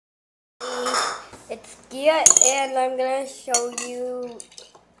gear and I'm gonna show you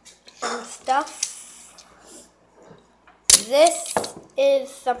some stuff. This is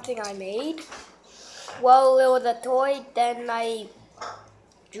something I made. Well, it was a toy, then I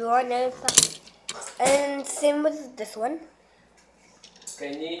drew on it and same with this one.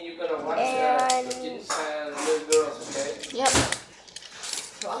 Okay, you're gonna watch little girls, okay? Yep.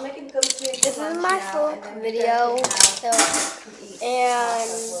 So I'm making cookies. This is my first video, and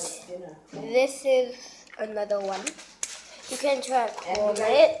this is another one. You can transform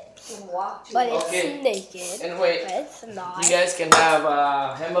it, but it's naked. And wait, but it's not. you guys can have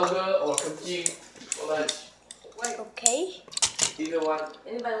hamburger or kimchi for lunch. Okay. Either one.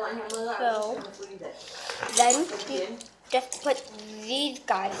 Anybody want hamburger? So then you just put these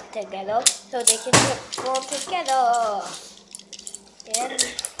guys together so they can transform together. And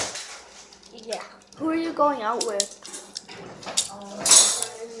yeah. Who are you going out with?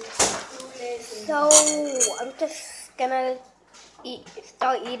 So I'm just gonna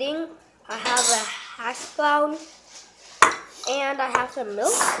start eating. I have a hash brown and I have some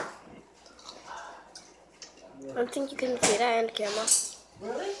milk. I don't think you can see that on camera.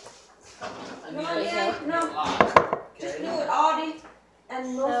 Really? No. Just do it, Audie.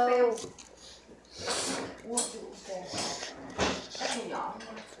 And no spam.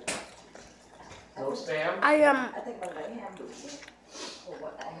 No spam? I I think my lady have to for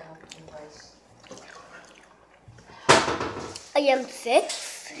what I have in price. I am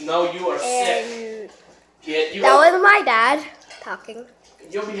 6. No, you are sick. And Kid, that was my dad talking.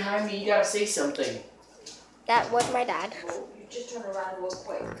 you're behind me. You gotta say something. That was my dad. You just turn around real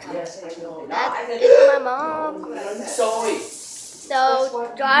quick. Yes, I know. That is my mom. I'm sorry.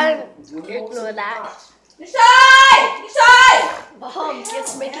 So try to ignore that. Yusai! Mom,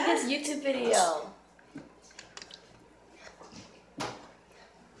 he's making his YouTube video.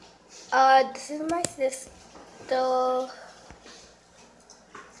 This is my sister.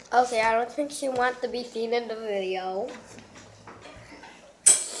 Okay, I don't think she wants to be seen in the video.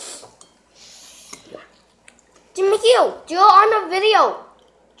 Jimmy Gill, you're on a video.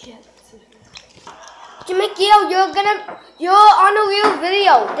 Jimmy Gill, you're on a real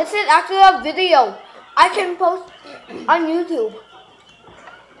video. This is actually a video. I can post on YouTube.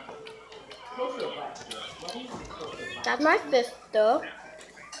 That's my sister.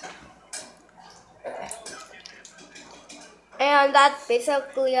 And that's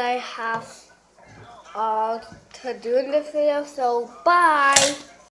basically I have to do in this video. So bye.